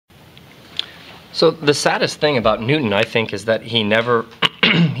So the saddest thing about Newton, I think, is that he never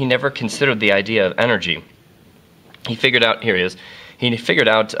he never considered the idea of energy. He figured out, here he is, he figured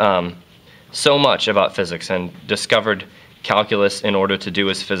out so much about physics and discovered calculus in order to do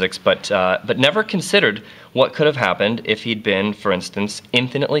his physics, but never considered what could have happened if he'd been, for instance,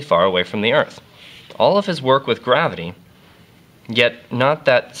 infinitely far away from the Earth. All of his work with gravity, yet not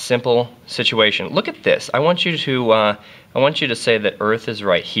that simple situation. Look at this. I want you to say that Earth is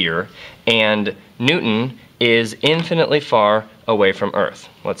right here, and Newton is infinitely far away from Earth.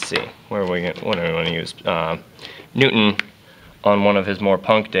 Let's see. What do we want to use? Newton, on one of his more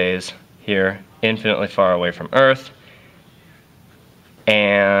punk days here, infinitely far away from Earth,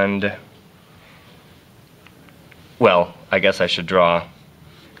 and, well, I guess I should draw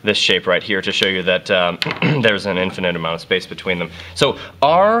this shape right here to show you that there's an infinite amount of space between them. So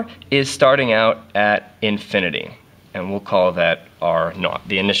R is starting out at infinity, and we'll call that R naught,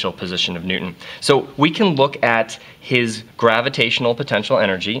 the initial position of Newton. So we can look at his gravitational potential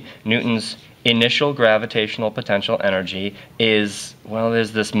energy. Newton's initial gravitational potential energy is, well,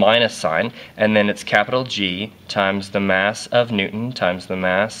 there's this minus sign, and then it's capital G times the mass of Newton times the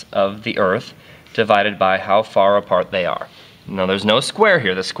mass of the Earth divided by how far apart they are. Now there's no square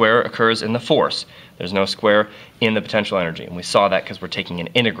here. The square occurs in the force. There's no square in the potential energy. And we saw that because we're taking an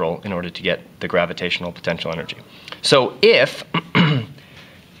integral in order to get the gravitational potential energy. So if,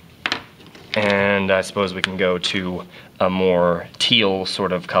 and I suppose we can go to a more teal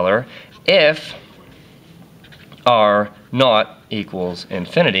sort of color, if R naught equals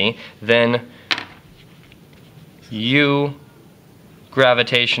infinity, then U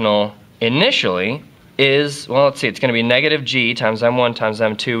gravitational initially is, well, let's see, it's going to be negative g times m1 times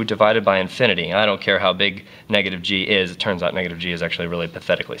m2 divided by infinity. I don't care how big negative g is. It turns out negative g is actually really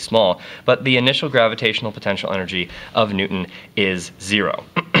pathetically small. But the initial gravitational potential energy of Newton is 0.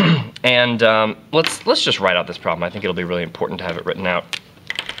 And let's just write out this problem. I think it'll be really important to have it written out.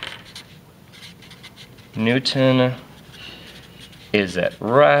 Newton is at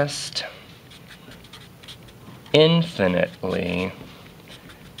rest infinitely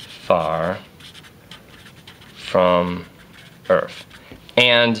far from Earth.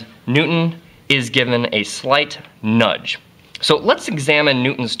 And Newton is given a slight nudge. So let's examine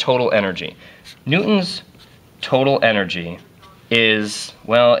Newton's total energy. Newton's total energy is,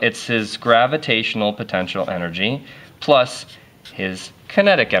 well, it's his gravitational potential energy plus his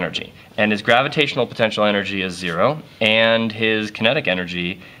kinetic energy. And his gravitational potential energy is 0, and his kinetic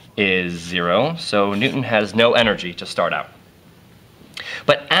energy is 0, so Newton has no energy to start out.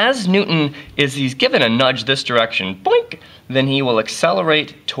 But as Newton he's given a nudge this direction, boink, then he will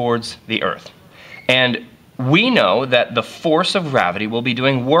accelerate towards the Earth. And we know that the force of gravity will be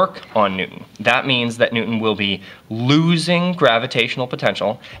doing work on Newton. That means that Newton will be losing gravitational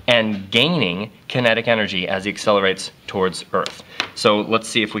potential and gaining kinetic energy as he accelerates towards Earth. So let's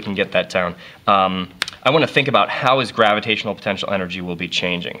see if we can get that down. I want to think about how his gravitational potential energy will be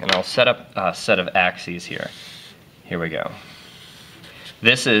changing. And I'll set up a set of axes here. Here we go.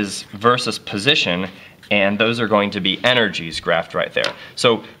 This is versus position, and those are going to be energies graphed right there.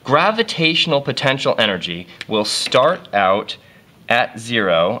 So gravitational potential energy will start out at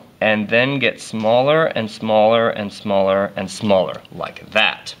 0 and then get smaller and smaller and smaller and smaller, like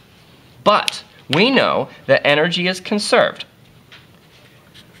that. But we know that energy is conserved.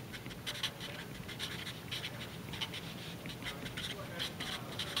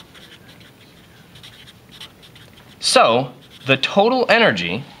 So the total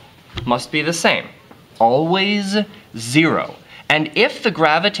energy must be the same, always 0. And if the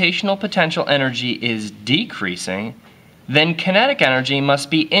gravitational potential energy is decreasing, then kinetic energy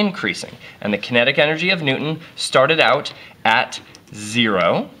must be increasing. And the kinetic energy of Newton started out at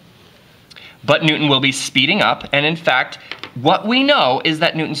 0, but Newton will be speeding up, and in fact, what we know is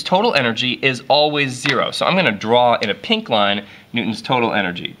that Newton's total energy is always 0. So I'm going to draw in a pink line Newton's total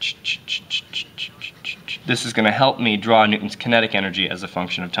energy. This is going to help me draw Newton's kinetic energy as a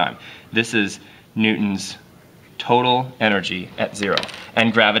function of time. This is Newton's total energy at 0.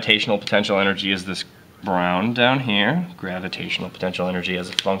 And gravitational potential energy is this brown down here. Gravitational potential energy as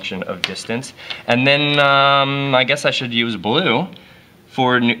a function of distance. And then I guess I should use blue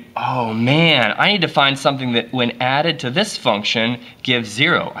for oh man, I need to find something that when added to this function gives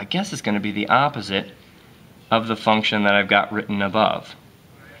 0. I guess it's going to be the opposite of the function that I've got written above.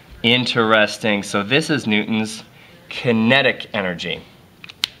 Interesting. So this is Newton's kinetic energy.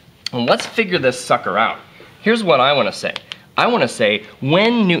 And let's figure this sucker out. Here's what I want to say. I want to say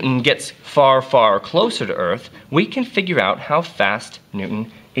when Newton gets far, far closer to Earth, we can figure out how fast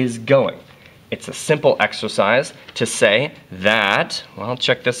Newton is going. It's a simple exercise to say that, well,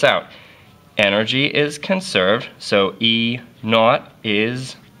 check this out. energy is conserved, so E naught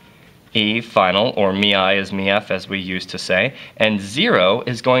is E final, or mi is mf as we used to say, and 0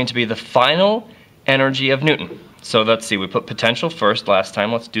 is going to be the final energy of Newton. So let's see, we put potential first last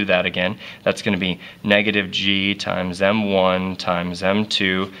time, let's do that again. That's going to be negative g times m1 times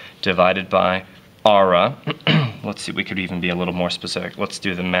m2 divided by ara. Let's see, we could even be a little more specific. Let's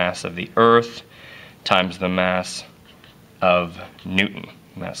do the mass of the Earth times the mass of Newton.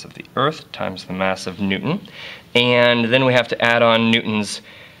 Mass of the Earth times the mass of Newton. And then we have to add on Newton's.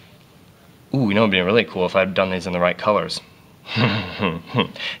 Ooh, you know, it would be really cool if I'd done these in the right colors.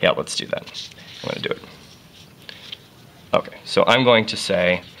 Yeah, let's do that. I'm going to do it. Okay, so I'm going to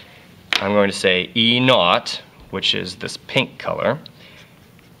say E naught, which is this pink color.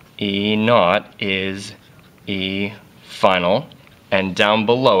 E naught is E final, and down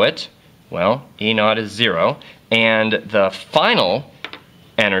below it, well, E naught is 0, and the final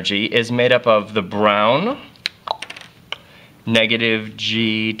energy is made up of the brown, negative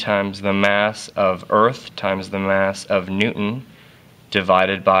g times the mass of Earth times the mass of Newton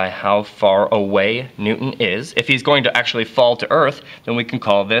divided by how far away Newton is. If he's going to actually fall to Earth, then we can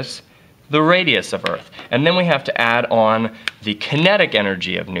call this the radius of Earth. And then we have to add on the kinetic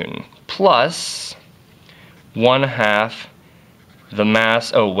energy of Newton, plus 1/2 the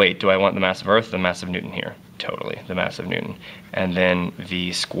mass, oh wait, do I want the mass of Earth, the mass of Newton here? Totally, the mass of Newton. And then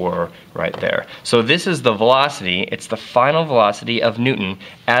v square right there. So this is the velocity, it's the final velocity of Newton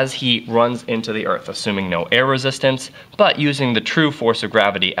as he runs into the Earth, assuming no air resistance, but using the true force of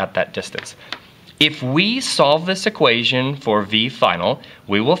gravity at that distance. If we solve this equation for v final,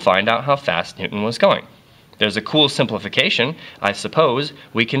 we will find out how fast Newton was going. There's a cool simplification. I suppose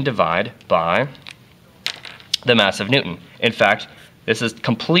we can divide by the mass of Newton. In fact, this is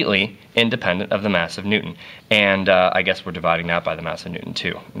completely independent of the mass of Newton. And I guess we're dividing that by the mass of Newton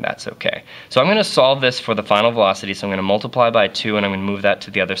too, and that's okay. So I'm going to solve this for the final velocity, so I'm going to multiply by 2 and I'm going to move that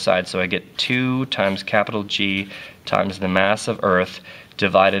to the other side, so I get 2 times capital G times the mass of Earth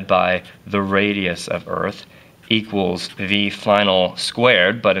divided by the radius of Earth equals v final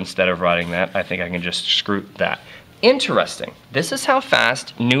squared, but instead of writing that, I think I can just screw that. Interesting. This is how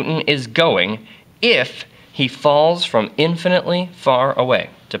fast Newton is going if he falls from infinitely far away.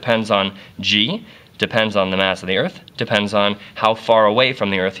 Depends on g, depends on the mass of the Earth, depends on how far away from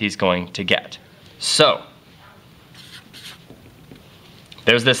the Earth he's going to get. So,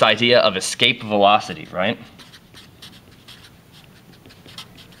 there's this idea of escape velocity, right?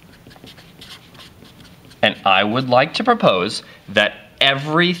 And I would like to propose that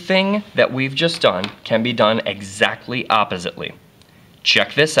everything that we've just done can be done exactly oppositely.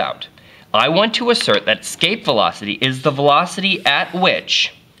 Check this out. I want to assert that escape velocity is the velocity at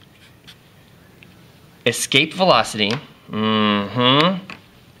which escape velocity, the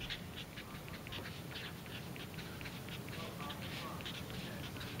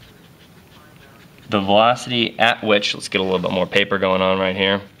velocity at which, let's get a little bit more paper going on right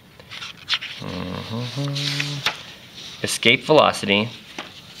here. Escape velocity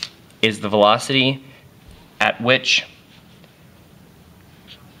is the velocity at which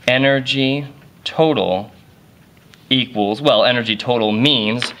energy total equals, well, energy total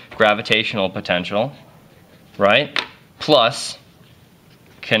means gravitational potential, right? Plus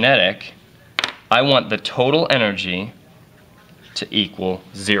kinetic. I want the total energy to equal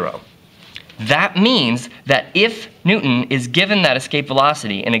 0. That means that if Newton is given that escape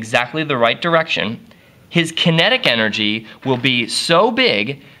velocity in exactly the right direction, his kinetic energy will be so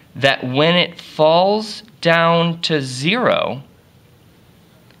big that when it falls down to 0,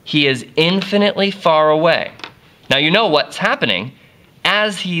 he is infinitely far away. Now you know what's happening.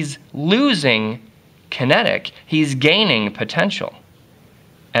 As he's losing kinetic, he's gaining potential.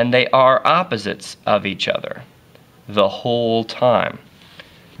 And they are opposites of each other the whole time.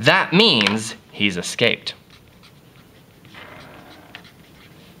 That means he's escaped.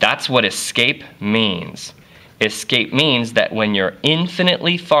 That's what escape means. Escape means that when you're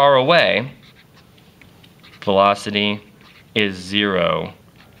infinitely far away, velocity is 0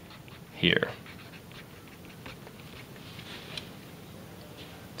 here.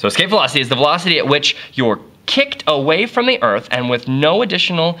 So escape velocity is the velocity at which you're kicked away from the Earth, and with no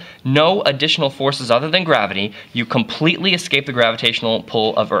additional forces other than gravity, you completely escape the gravitational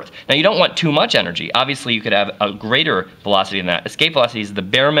pull of Earth. Now you don't want too much energy. Obviously you could have a greater velocity than that. Escape velocity is the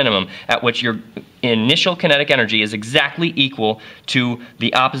bare minimum at which your initial kinetic energy is exactly equal to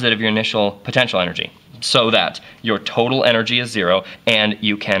the opposite of your initial potential energy, so that your total energy is 0 and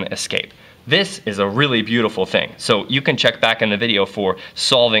you can escape. This is a really beautiful thing. So you can check back in the video for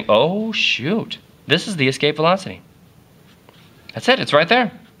solving, oh shoot. This is the escape velocity. That's it, it's right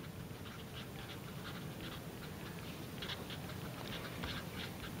there.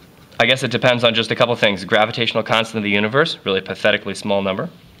 I guess it depends on just a couple things. The gravitational constant of the universe, really a pathetically small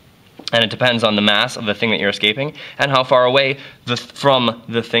number. And it depends on the mass of the thing that you're escaping and how far away from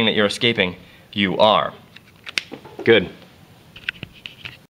the thing that you're escaping you are. Good.